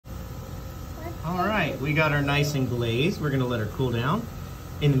All right, we got our nice and glazed. We're gonna let her cool down.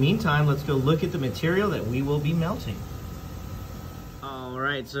 In the meantime, let's go look at the material that we will be melting. All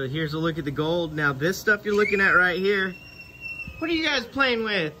right, so here's a look at the gold. Now this stuff you're looking at right here, what are you guys playing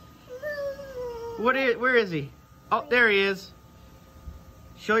with? Where is he? Oh, there he is.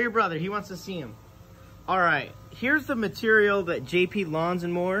 Show your brother, he wants to see him. All right, here's the material that JP Lawns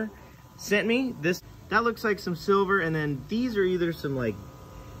and More sent me. That looks like some silver, and then these are either some like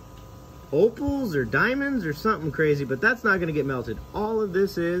opals or diamonds or something crazy, but that's not gonna get melted. All of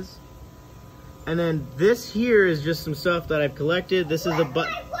this is. And then this here is just some stuff that I've collected. This is a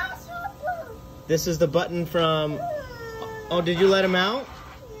button. This is the button from, oh, did you let him out?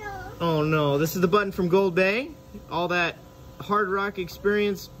 No. Oh no, this is the button from Gold Bay. All that Hard Rock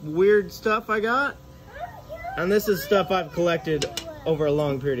Experience weird stuff I got. And this is stuff I've collected over a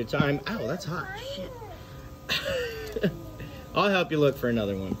long period of time. Ow, that's hot, shit. I'll help you look for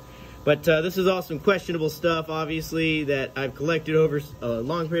another one. But this is all some questionable stuff, obviously, that I've collected over a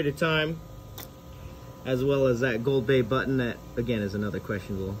long period of time, as well as that Gold Bay button that, again, is another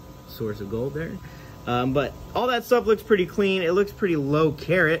questionable source of gold there. But all that stuff looks pretty clean. It looks pretty low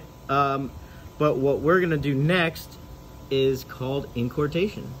carat. But what we're going to do next is called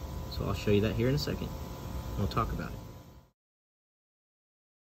incortation. So I'll show you that here in a second. We'll talk about it.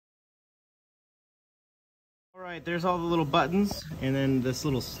 All right, there's all the little buttons, and then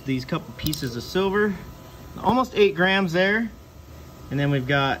these couple pieces of silver, almost 8 grams there, and then we've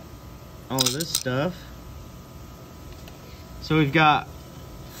got all of this stuff. So we've got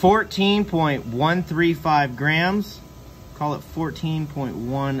 14.135 grams, call it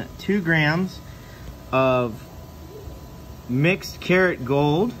 14.12 grams of mixed carat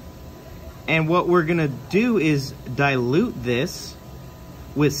gold, and what we're gonna do is dilute this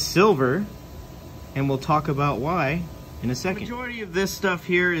with silver. And we'll talk about why in a second. The majority of this stuff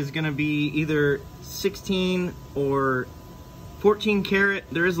here is gonna be either 16 or 14 karat.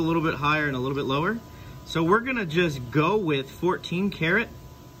 There is a little bit higher and a little bit lower. So we're gonna just go with 14 karat.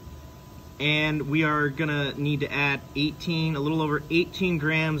 And we are gonna need to add a little over 18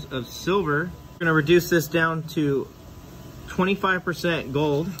 grams of silver. We're gonna reduce this down to 25%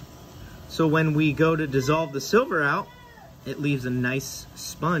 gold. So when we go to dissolve the silver out, it leaves a nice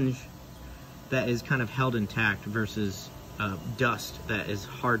sponge that is kind of held intact versus dust that is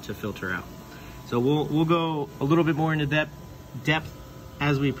hard to filter out. So we'll go a little bit more into depth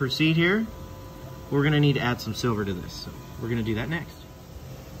as we proceed here. We're gonna need to add some silver to this. So we're gonna do that next.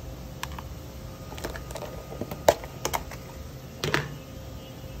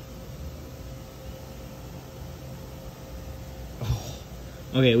 Oh,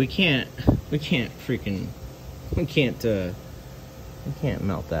 okay, we can't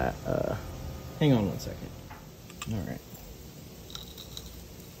melt that. Hang on one second. All right.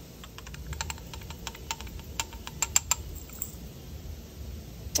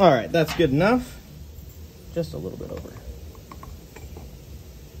 All right, that's good enough. Just a little bit over.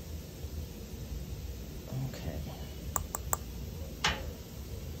 Okay.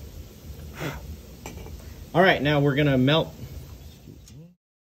 All right, now we're gonna melt.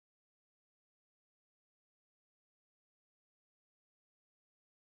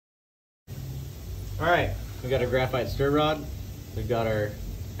 All right, we got our graphite stir rod. We've got our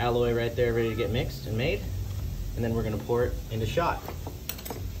alloy right there ready to get mixed and made. And then we're gonna pour it into shot.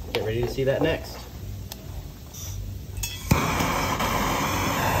 Get ready to see that next.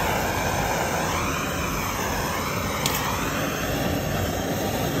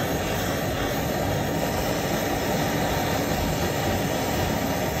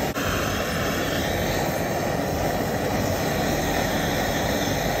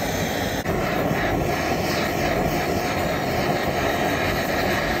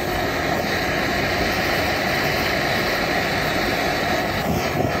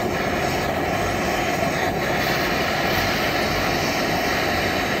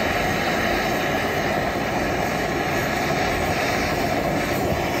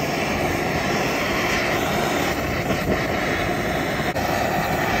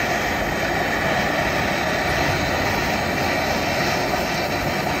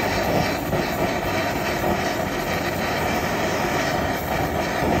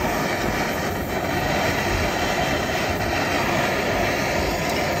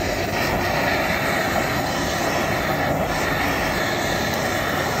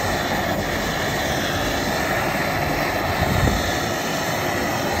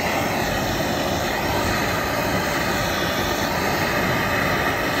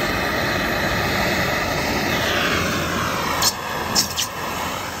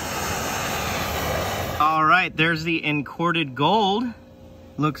 All right, there's the encorded gold.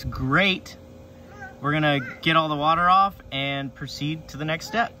 Looks great. we're gonna get all the water off and proceed to the next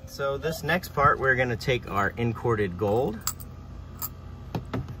step. So this next part, we're gonna take our incorded gold,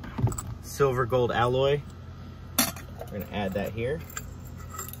 silver gold alloy. We're gonna add that here.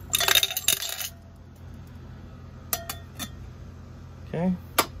 Okay,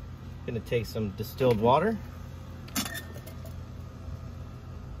 gonna take some distilled water.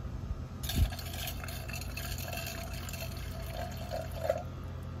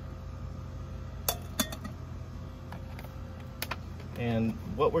 And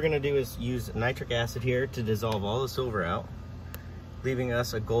what we're gonna do is use nitric acid here to dissolve all the silver out, leaving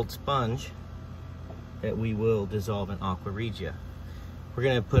us a gold sponge that we will dissolve in aqua regia. We're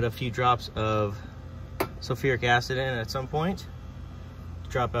gonna put a few drops of sulfuric acid in at some point,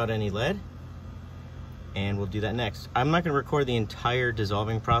 drop out any lead, and we'll do that next. I'm not gonna record the entire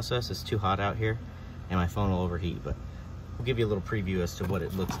dissolving process, it's too hot out here, and my phone will overheat, but we'll give you a little preview as to what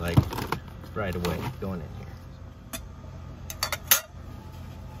it looks like right away going in here.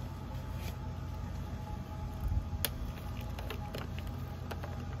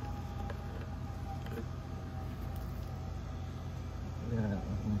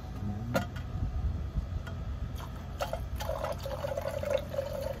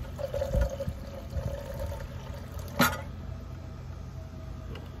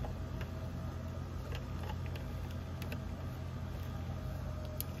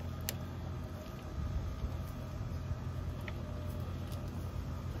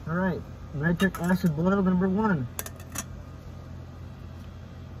 All right, nitric acid boil number 1.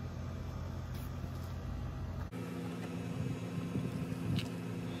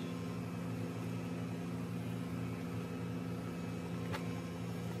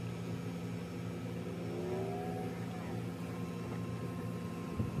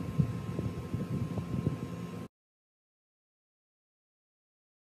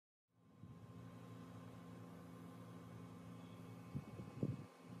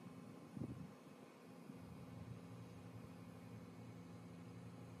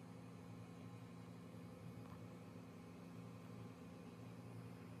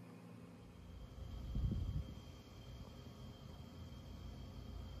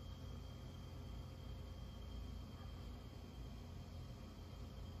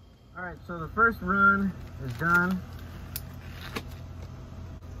 All right, so the first run is done.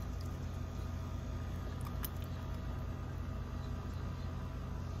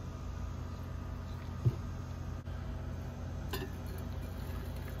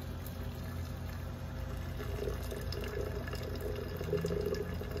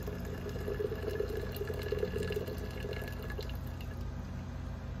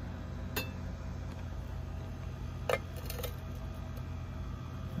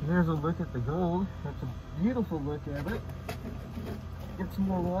 There's a look at the gold. That's a beautiful look at it. Get some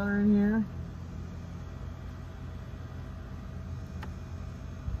more water in here.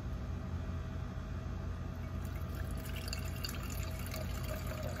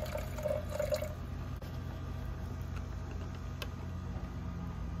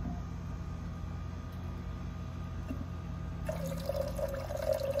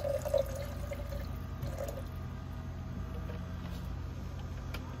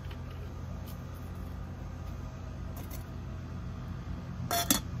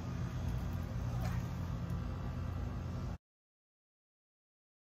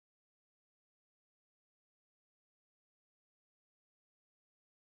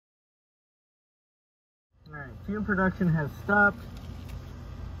 All right, fume production has stopped.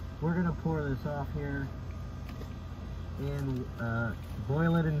 We're gonna pour this off here and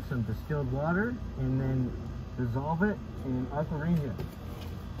boil it in some distilled water and then dissolve it in aqua regia.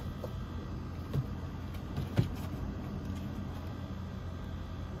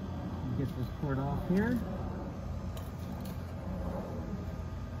 Get this poured off here.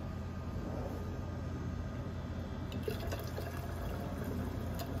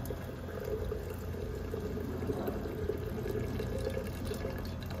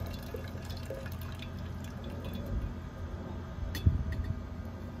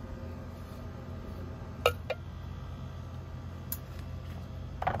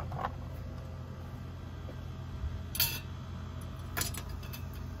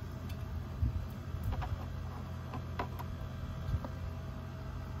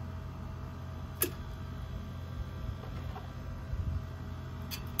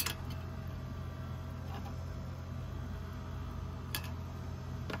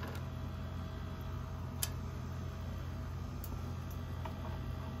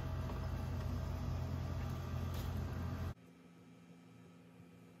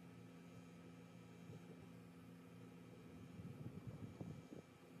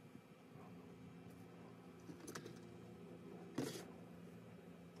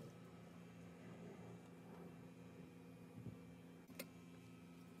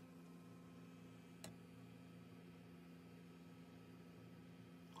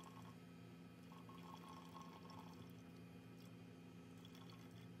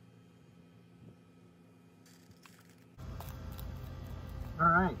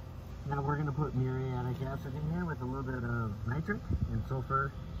 put muriatic acid in here with a little bit of nitric and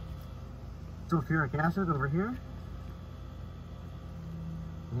sulfuric acid over here.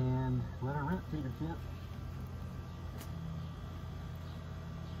 And let her rip, feed her chip.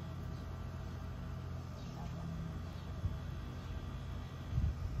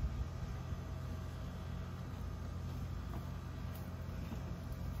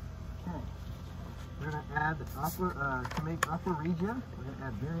 We're going to add to make aqua regia, we're going to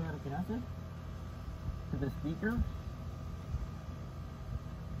add muriatic acid to this beaker.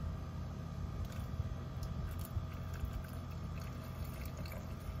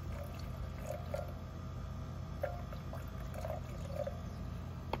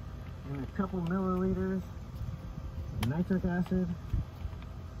 And a couple milliliters of nitric acid.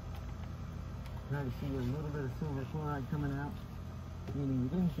 Try to see a little bit of silver chloride coming out, meaning we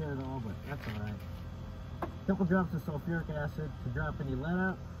didn't get it all, but that's alright. A couple drops of sulfuric acid to drop any lead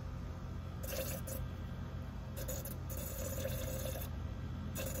out.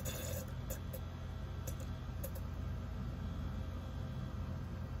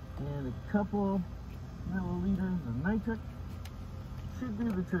 And a couple milliliters of nitric should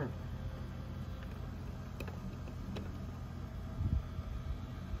do the trick.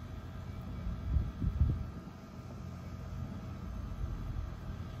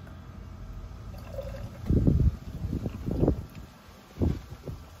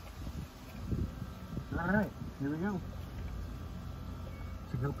 Alright, here we go.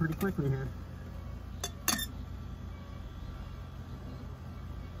 Should go pretty quickly here.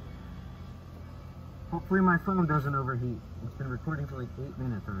 Hopefully my phone doesn't overheat. It's been recording for like 8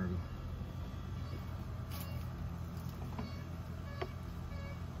 minutes already.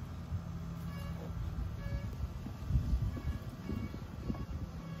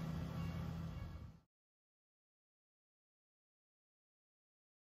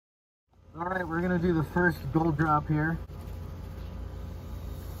 Alright, we're going to do the first gold drop here.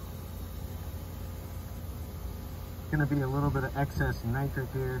 Going to be a little bit of excess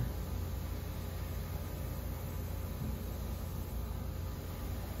nitric here.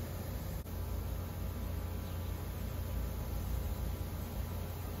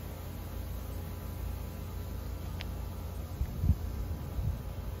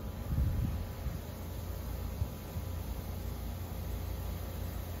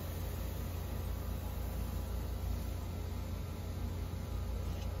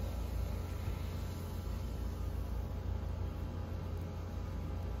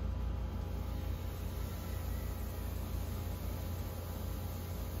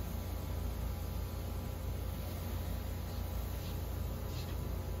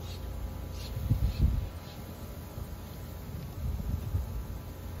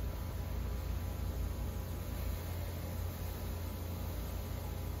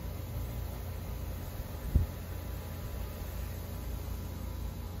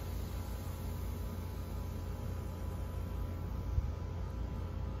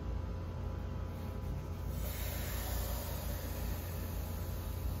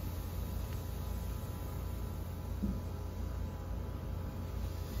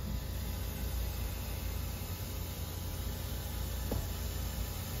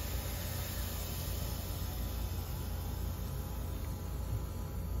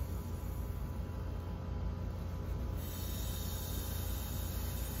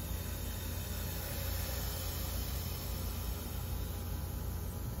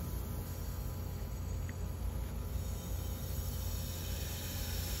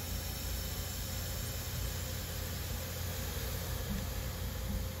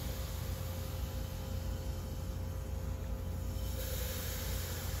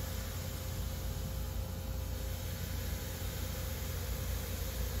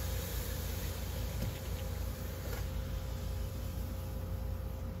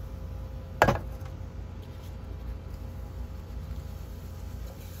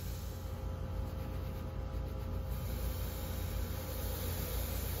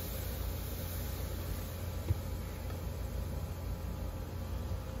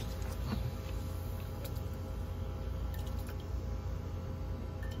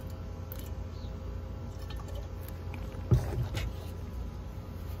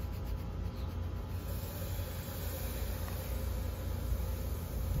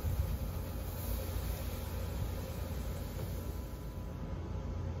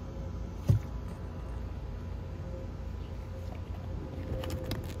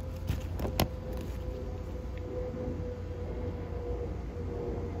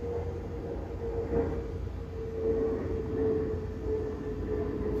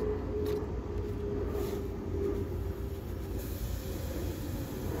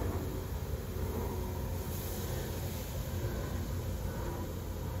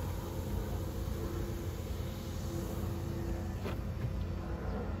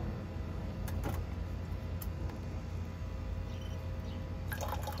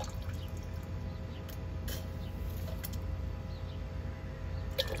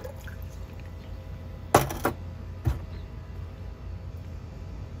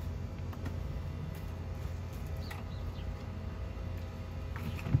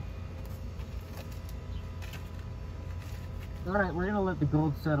 All right, we're gonna let the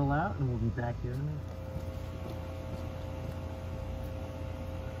gold settle out and we'll be back here in a minute.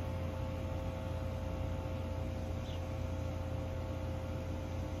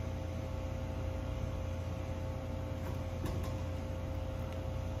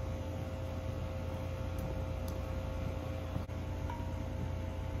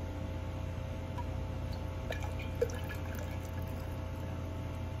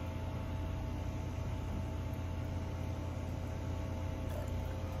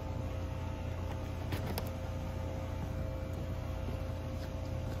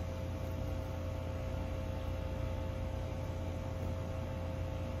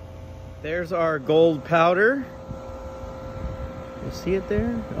 There's our gold powder. You see it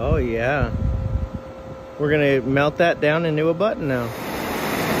there? Oh yeah. We're gonna melt that down into a button now.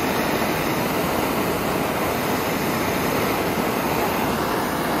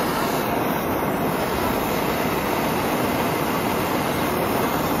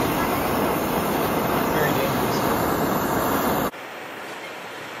 Very dangerous.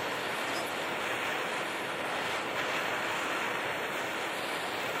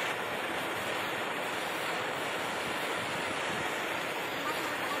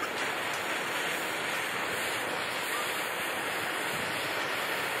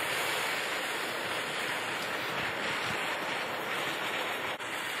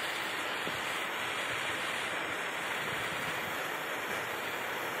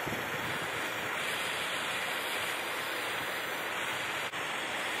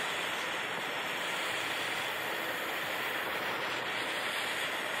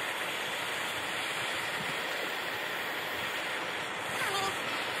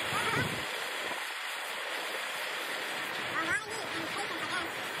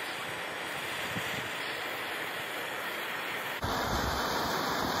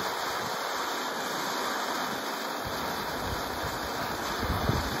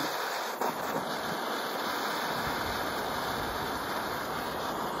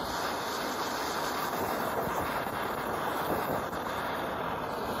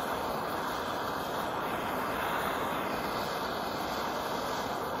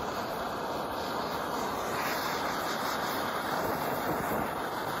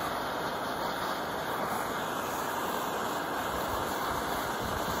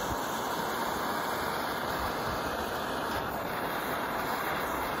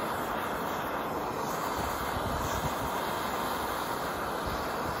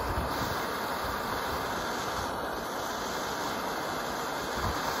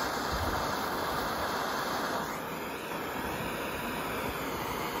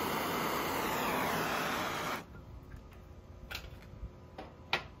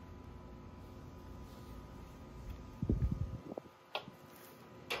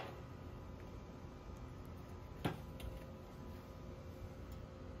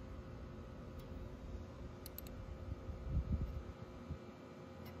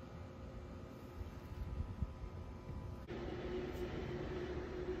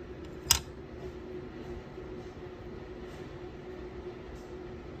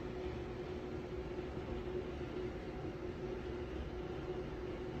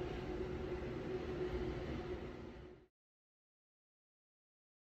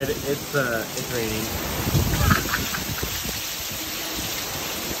 It's raining.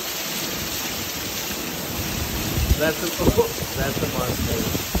 That's a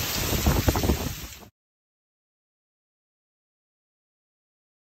monster.